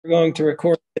We're going to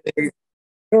record a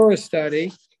Torah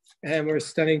study, and we're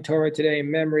studying Torah today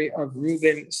in memory of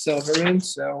Reuben Silverman.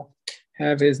 So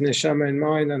have his neshama in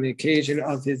mind on the occasion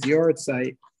of his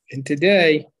yahrzeit. And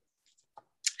today,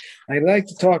 I'd like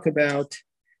to talk about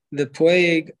the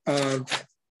plague of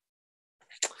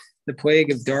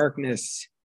darkness.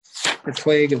 The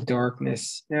plague of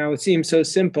darkness. Now, it seems so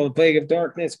simple. The plague of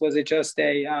darkness, was it just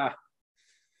power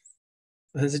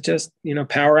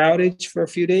outage for a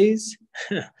few days?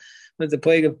 Was the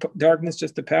plague of darkness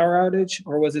just a power outage,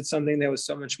 or was it something that was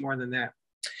so much more than that?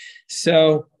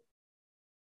 So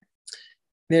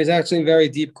there's actually a very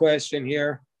deep question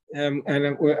here, and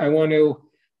I want to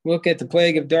look at the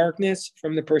plague of darkness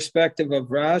from the perspective of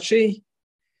Rashi,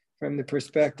 from the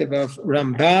perspective of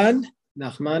Ramban,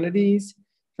 Nachmanides,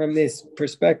 from this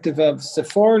perspective of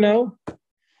Seforno,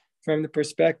 from the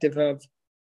perspective of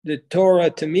the Torah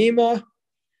Tamima,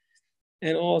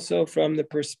 and also from the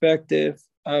perspective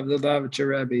of the Lubavitcher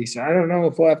Rebbe. So I don't know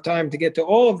if we'll have time to get to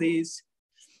all of these,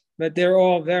 but they're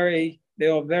all very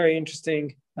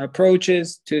interesting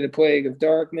approaches to the plague of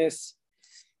darkness.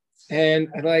 And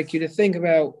I'd like you to think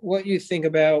about what you think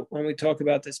about when we talk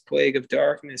about this plague of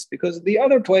darkness, because the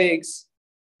other plagues,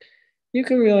 you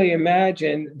can really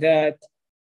imagine that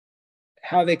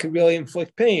how they could really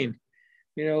inflict pain.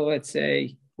 Let's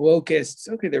say locusts,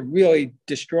 okay, they're really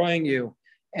destroying you.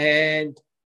 And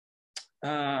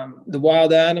the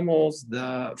wild animals,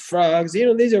 the frogs,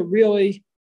 these are really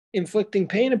inflicting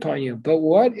pain upon you. But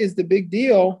what is the big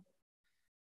deal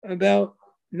about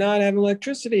not having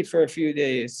electricity for a few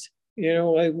days?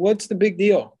 What's the big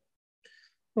deal?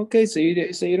 Okay, so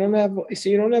you don't have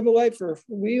a life, or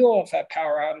we all have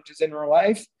power outages in our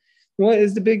life. What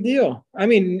is the big deal? I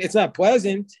mean, it's not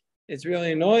pleasant. It's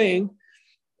really annoying,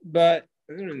 but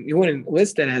you wouldn't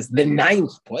list it as the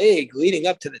 9th plague leading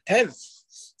up to the 10th.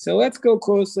 So let's go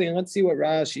closely and let's see what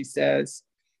Rashi says.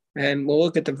 And we'll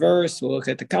look at the verse, we'll look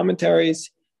at the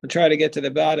commentaries, we'll try to get to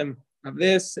the bottom of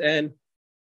this. And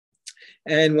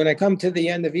when I come to the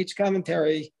end of each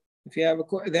commentary, if you have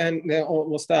then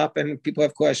we'll stop, and if people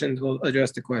have questions, we'll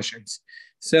address the questions.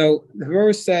 So the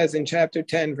verse says in chapter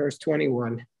 10, verse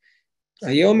 21,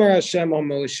 Ayomer Hashem al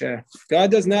Moshe.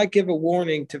 God does not give a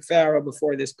warning to Pharaoh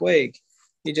before this plague.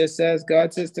 He just says,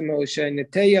 God says to Moshe,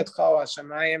 Netei yadcha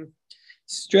hashamayim,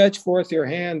 stretch forth your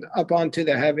hand up onto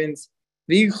the heavens.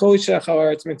 V'choshech al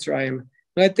aretz Mitzrayim,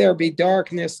 let there be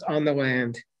darkness on the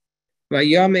land.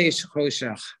 Vayamesh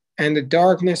choshech, and the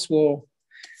darkness will,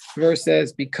 verse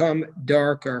says, become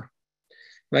darker.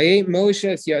 Vayet Moshe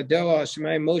es yado al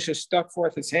shamayim, Moshe stuck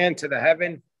forth his hand to the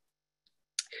heaven.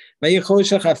 There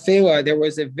was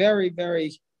a very,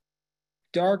 very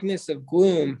darkness of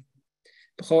gloom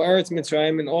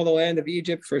in all the land of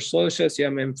Egypt for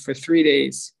 3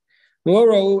 days.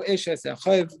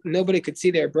 Nobody could see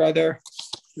their brother.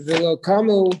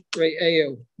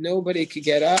 Nobody could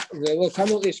get up.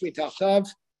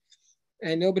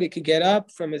 And nobody could get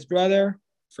up from his brother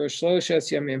for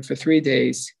 3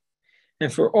 days.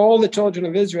 And for all the children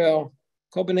of Israel,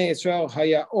 for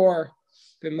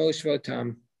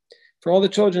all the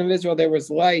children of Israel, there was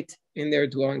light in their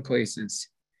dwelling places.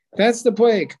 That's the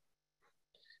plague.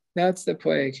 That's the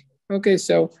plague. Okay,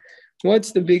 so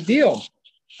what's the big deal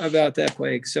about that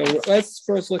plague? So let's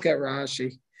first look at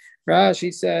Rashi.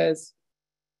 Rashi says,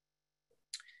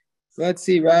 let's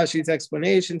see Rashi's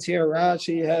explanations here.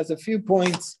 Rashi has a few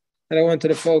points that I wanted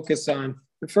to focus on.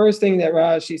 The first thing that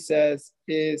Rashi says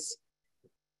is,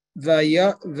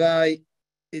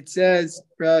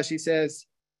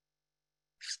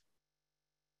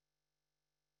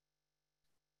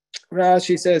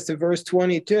 Rashi says to verse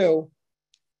 22,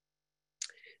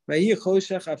 Rashi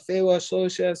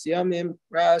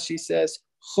says,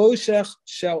 Choshech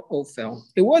shel ofel.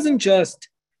 It wasn't just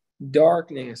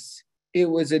darkness, it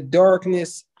was a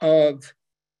darkness of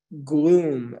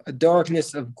gloom,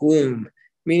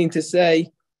 meaning to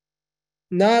say,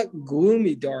 not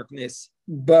gloomy darkness,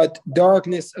 but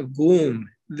darkness of gloom.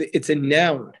 It's a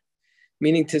noun,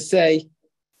 meaning to say,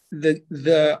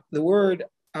 the word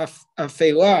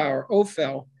afela or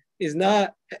ofel is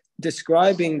not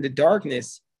describing the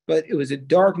darkness, but it was a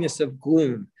darkness of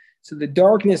gloom. So the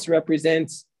darkness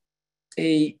represents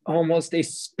almost a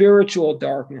spiritual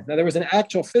darkness. Now, there was an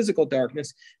actual physical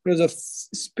darkness, but it was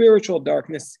a spiritual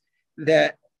darkness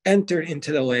that entered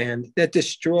into the land, that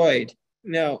destroyed.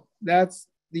 Now, that's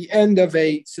the end of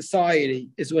a society,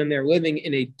 is when they're living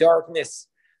in a darkness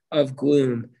of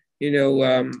gloom.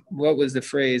 What was the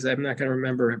phrase? I'm not going to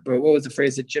remember it, but what was the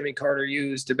phrase that Jimmy Carter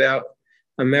used about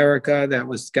America that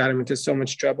got him into so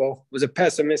much trouble? It was a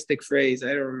pessimistic phrase.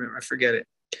 I don't remember. I forget it.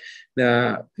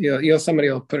 Somebody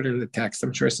will put it in the text.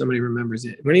 I'm sure somebody remembers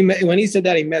it. When he said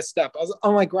that, he messed up. I was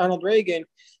unlike Ronald Reagan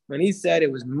when he said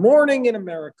it was morning in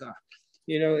America.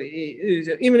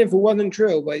 Even if it wasn't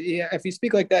true, but if you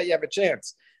speak like that, you have a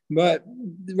chance. But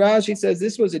Rashi says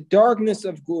this was a darkness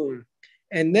of gloom.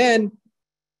 And then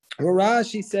what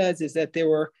Rashi says is that there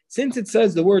were, since it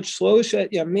says the word Shlosha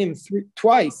Yamim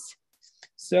twice,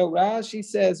 so Rashi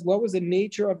says, what was the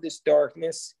nature of this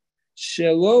darkness?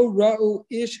 Shelo ra'u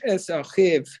ish es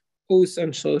achiv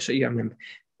usan Shlosha Yamim.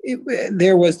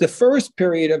 There was the first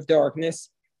period of darkness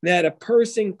that a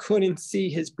person couldn't see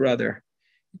his brother.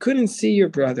 You couldn't see your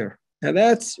brother. Now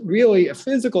that's really a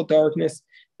physical darkness.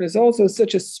 There's also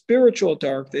such a spiritual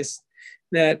darkness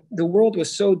that the world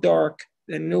was so dark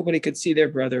that nobody could see their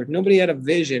brother. Nobody had a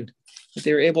vision that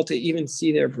they were able to even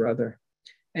see their brother.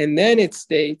 And then it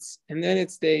states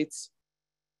that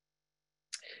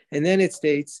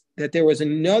there was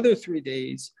another 3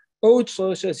 days. There was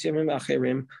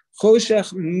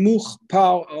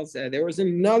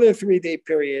another 3-day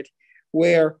period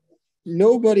where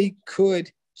nobody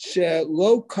could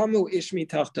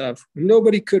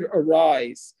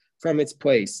arise from its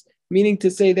place. Meaning to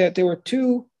say that there were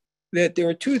two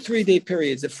 3-day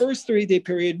periods. The first 3-day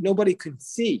period, nobody could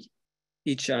see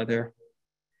each other.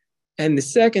 And the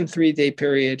second 3-day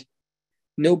period,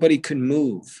 nobody could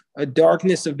move. A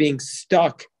darkness of being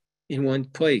stuck in one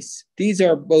place. These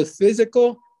are both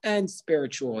physical and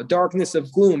spiritual. A darkness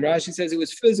of gloom. Rashi says it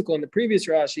was physical. In the previous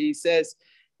Rashi, he says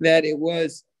that it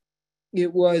was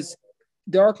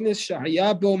darkness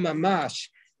shahayabo mamash.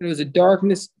 It was a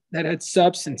darkness that had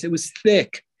substance. It was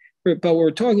thick. But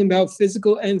we're talking about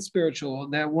physical and spiritual,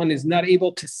 that one is not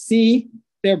able to see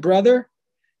their brother,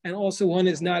 and also one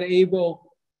is not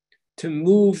able to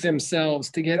move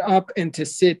themselves, to get up and to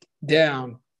sit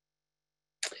down.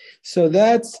 So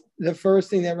that's the first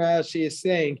thing that Rashi is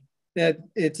saying, that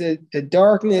it's a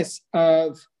darkness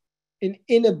of an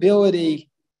inability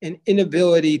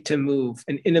to move,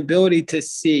 an inability to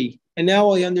see. And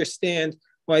now we understand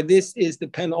why this is the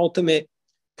penultimate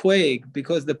plague,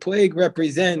 because the plague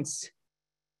represents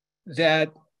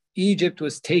that Egypt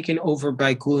was taken over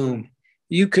by gloom.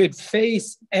 You could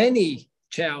face any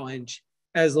challenge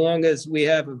as long as we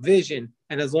have a vision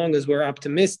and as long as we're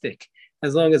optimistic,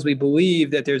 as long as we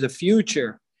believe that there's a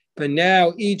future. But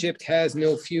now Egypt has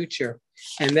no future.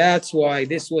 And that's why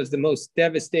this was the most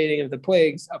devastating of the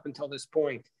plagues up until this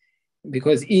point,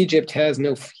 because Egypt has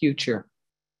no future.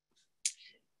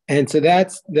 And so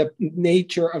that's the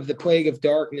nature of the plague of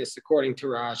darkness, according to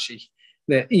Rashi,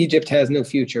 that Egypt has no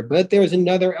future. But there's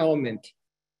another element.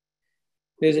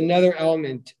 There's another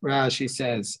element, Rashi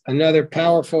says, another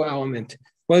powerful element.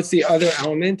 What's the other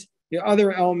element? The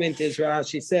other element is,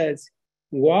 Rashi says,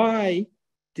 why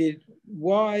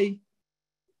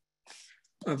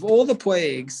of all the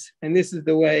plagues, and this is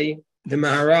the way the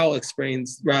Maharal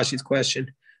explains Rashi's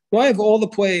question, why of all the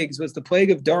plagues was the plague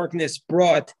of darkness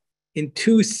brought in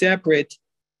two separate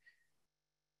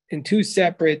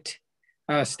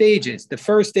stages? The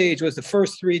first stage was the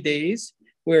first 3 days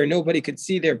where nobody could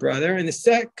see their brother, and the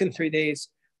second 3 days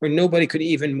where nobody could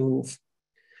even move.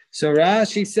 So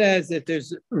Rashi says that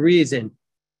there's a reason.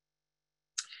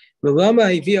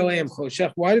 Why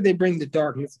did they bring the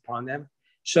darkness upon them?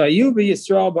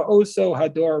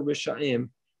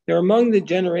 They're among the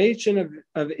generation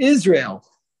of Israel.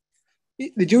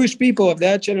 The Jewish people of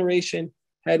that generation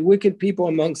had wicked people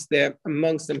amongst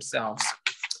themselves.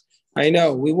 I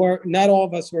know not all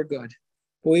of us were good,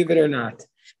 believe it or not.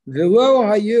 Those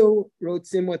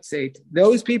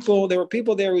people, there were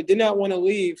people there who did not want to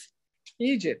leave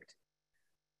Egypt.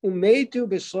 And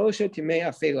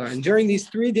during these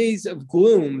 3 days of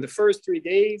gloom, the first 3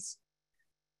 days,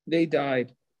 they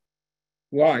died.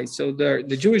 Why? So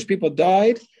the Jewish people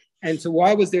died. And so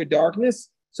why was there darkness?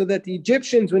 So that the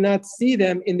Egyptians would not see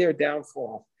them in their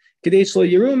downfall. And they'll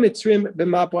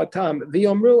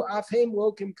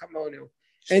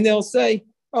say,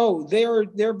 oh,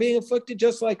 they're being afflicted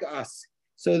just like us.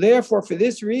 So therefore, for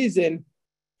this reason,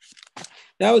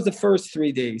 that was the first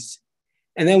 3 days.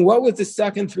 And then what was the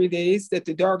second 3 days that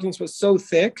the darkness was so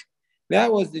thick?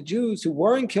 That was the Jews who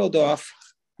weren't killed off.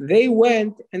 They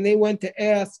went to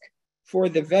ask for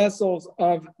the vessels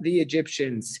of the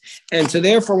Egyptians. And so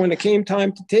therefore, when it came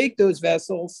time to take those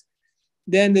vessels,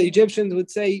 then the Egyptians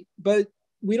would say, but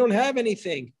we don't have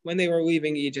anything, when they were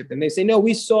leaving Egypt. And they say, no,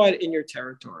 we saw it in your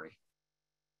territory.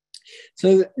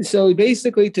 So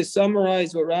basically, to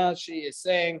summarize what Rashi is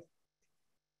saying,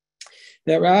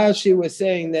 that Rashi was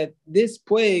saying that this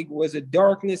plague was a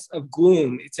darkness of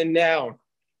gloom. It's a noun.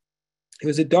 It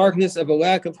was a darkness of a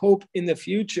lack of hope in the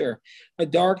future, a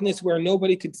darkness where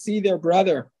nobody could see their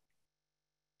brother,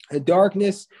 a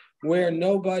darkness where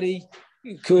nobody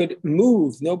could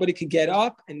move, nobody could get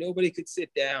up, and nobody could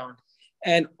sit down.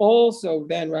 And also,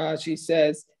 then Rashi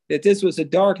says that this was a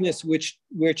darkness which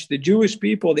the Jewish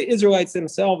people, the Israelites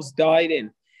themselves, died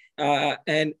in.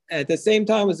 And at the same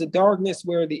time, it was a darkness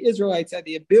where the Israelites had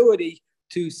the ability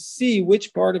to see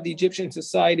which part of the Egyptian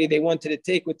society they wanted to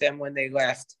take with them when they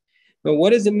left. But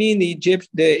what does it mean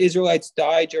the Israelites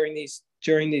died during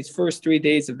these first 3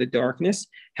 days of the darkness?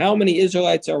 How many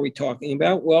Israelites are we talking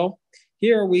about? Well,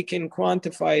 here we can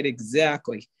quantify it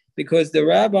exactly, because the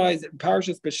rabbis,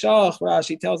 Parshas Beshalach,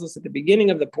 Rashi tells us at the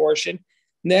beginning of the portion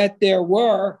that there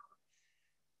were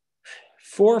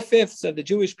 4/5 of the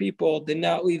Jewish people did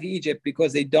not leave Egypt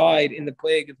because they died in the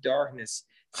plague of darkness.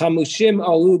 Chamushim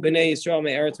alu b'nei Yisrael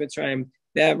me'eretz Mitzrayim.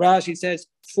 That Rashi says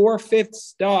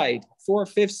 4/5 died.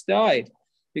 4/5 died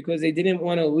because they didn't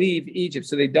want to leave Egypt.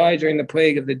 So they died during the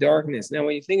plague of the darkness. Now,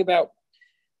 when you think about,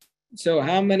 so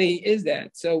how many is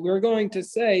that? So we're going to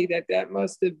say that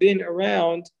must have been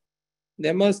around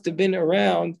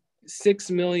 6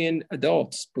 million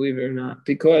adults, believe it or not,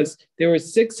 because there were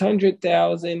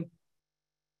 600,000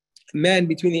 men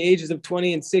between the ages of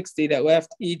 20 and 60 that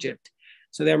left Egypt.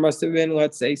 So there must have been,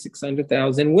 let's say,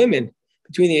 600,000 women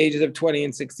between the ages of 20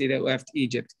 and 60 that left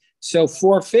Egypt. So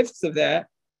 4/5 of that,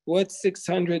 what's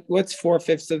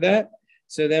 4/5 of that?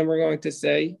 So then we're going to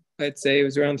say, let's say it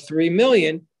was around 3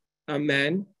 million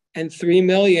men, and 3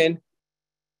 million,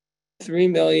 it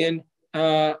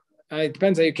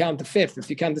depends how you count the fifth. If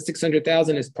you count the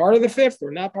 600,000 as part of the fifth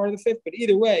or not part of the fifth, but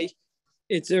either way,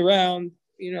 it's around,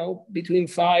 between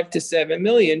 5 to 7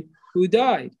 million who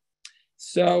died.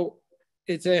 So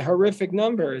it's a horrific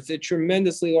number. It's a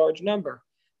tremendously large number.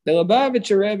 The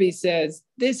Lubavitcher Rebbe says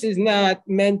this is not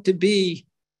meant to be.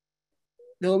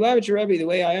 The Lubavitcher Rebbe, the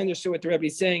way I understood what the Rebbe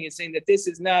is saying that this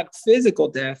is not physical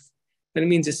death, but it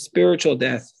means a spiritual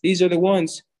death. These are the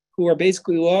ones who are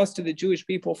basically lost to the Jewish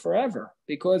people forever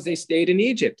because they stayed in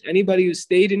Egypt. Anybody who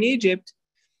stayed in Egypt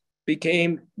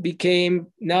became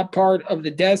not part of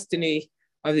the destiny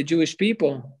of the Jewish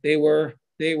people. They were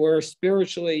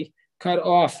spiritually cut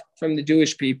off from the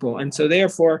Jewish people, and so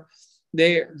therefore,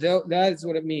 that is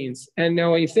what it means. And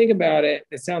now, when you think about it,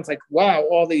 it sounds like, wow,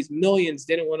 all these millions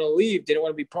didn't want to leave, didn't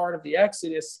want to be part of the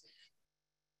Exodus,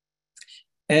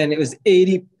 and it was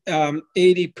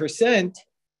 80%.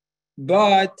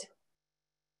 But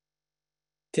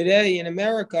today in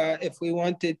America, if we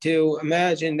wanted to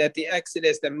imagine that the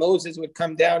Exodus, that Moses would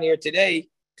come down here today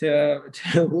to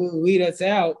lead us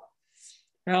out,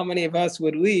 how many of us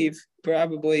would leave?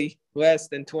 Probably less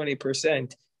than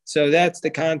 20%. So that's the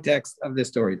context of the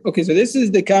story. Okay, so this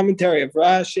is the commentary of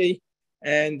Rashi.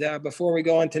 And before we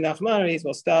go on to Nachmanides,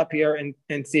 we'll stop here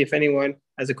and see if anyone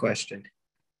has a question.